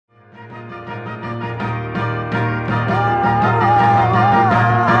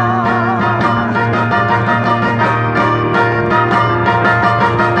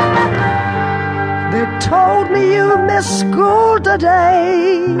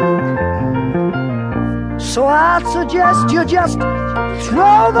day. So I'd suggest you just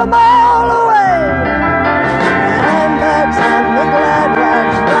throw them all away. Handbags and the glad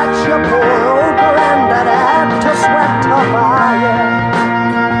rags that your poor old granddad had to sweat to buy you.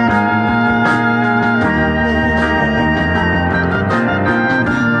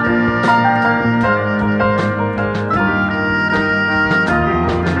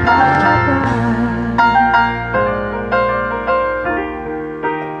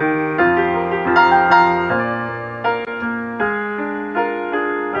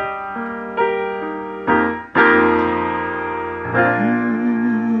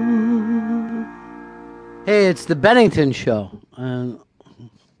 Hey, it's the Bennington Show. Man,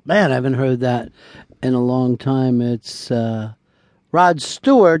 I haven't heard that in a long time. It's Rod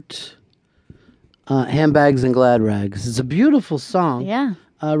Stewart, Handbags and Glad Rags. It's a beautiful song. Yeah.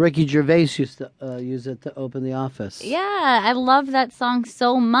 Ricky Gervais used to use it to open The Office. Yeah, I love that song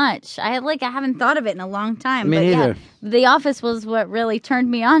so much. I haven't thought of it in a long time. Me neither. Yeah, The Office was what really turned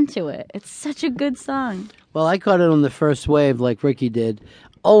me on to it. It's such a good song. Well, I caught it on the first wave like Ricky did.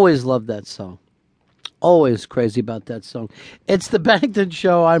 Always loved that song. Always crazy about that song. It's the Bennington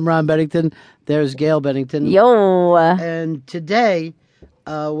Show. I'm Ron Bennington. There's Gail Bennington. Yo. And today,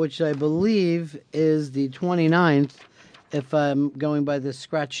 which I believe is the 29th, if I'm going by the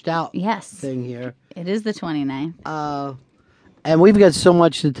scratched out thing here. It is the 29th. And we've got so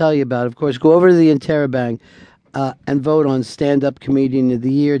much to tell you about. Of course, go over to the Interrobang and vote on Stand-Up Comedian of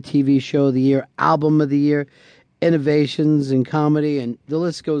the Year, TV Show of the Year, Album of the Year, Innovations in Comedy, and the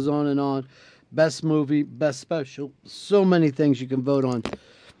list goes on and on. Best movie, best special. So many things you can vote on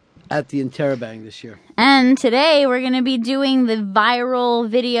at the Interrobang this year. And today we're going to be doing the viral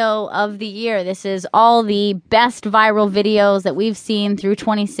video of the year. This is all the best viral videos that we've seen through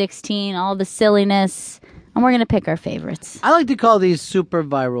 2016, all the silliness, and we're going to pick our favorites. I like to call these super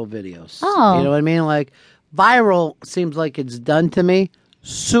viral videos. Oh. You know what I mean? Like, viral seems like it's done to me.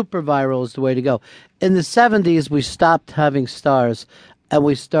 Super viral is the way to go. In the 70s, we stopped having stars, and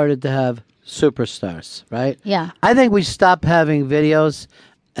we started to have superstars, right? Yeah. I think we stop having videos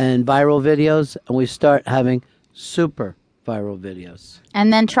and viral videos, and we start having super viral videos.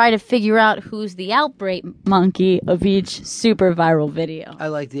 And then try to figure out who's the outbreak monkey of each super viral video. I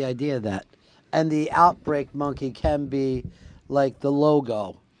like the idea of that. And the outbreak monkey can be like the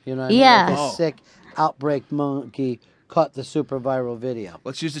logo, you know what I mean? Yeah. Like a sick outbreak monkey caught the super viral video.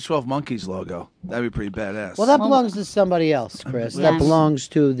 Let's use the 12 Monkeys logo. That'd be pretty badass. Well, that belongs to somebody else, Chris. Yeah. That belongs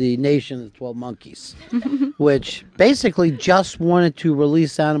to the nation of the 12 Monkeys, which basically just wanted to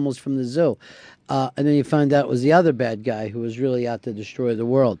release animals from the zoo. And then you find out it was the other bad guy who was really out to destroy the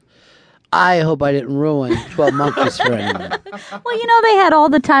world. I hope I didn't ruin 12 Monkeys for anyone. Well, you know, they had all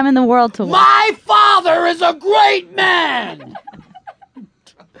the time in the world to watch. My father is a great man!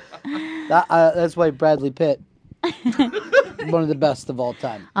 That's why Bradley Pitt, one of the best of all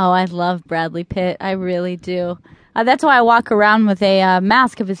time. Oh, I love Bradley Pitt. I really do. That's why I walk around with a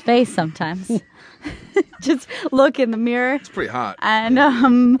mask of his face sometimes. Just look in the mirror. It's pretty hot. And,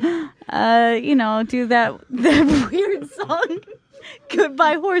 you know, do that weird song,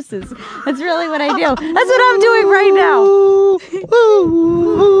 Goodbye Horses. That's really what I do. That's what I'm doing right now.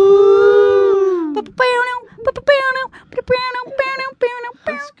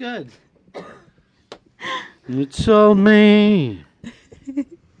 That's good. It's so me.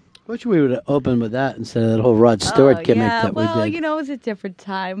 Wish we would have opened with that instead of that whole Rod Stewart gimmick that we did. Well, you know, it was a different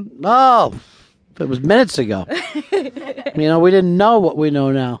time. Oh, it was minutes ago. You know, we didn't know what we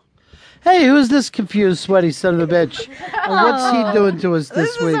know now. Hey, who's this confused, sweaty son of a bitch? And what's he doing to us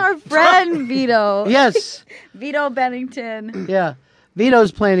this week? This is our friend, Vito. Yes. Vito Bennington. Yeah.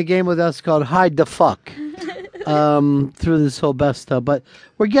 Vito's playing a game with us called Hide the Fuck through this whole best stuff. But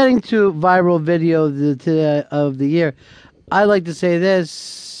we're getting to viral video of the year. I like to say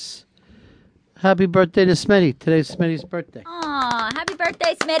this. Happy birthday to Smitty. Today's Smitty's birthday. Aw, happy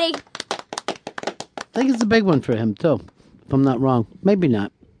birthday, Smitty. I think it's a big one for him, too, if I'm not wrong. Maybe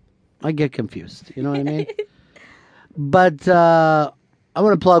not. I get confused. You know what I mean? But I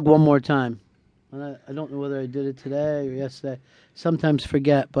want to plug one more time. I don't know whether I did it today or yesterday. Sometimes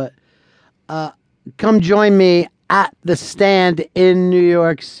forget. But come join me at the Stand in New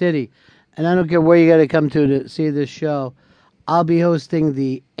York City. And I don't care where you got to come to see this show. I'll be hosting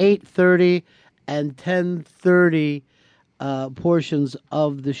the 8:30 and 10:30 portions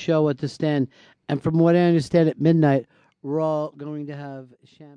of the show at the Stand. And from what I understand, at midnight, we're all going to have champagne.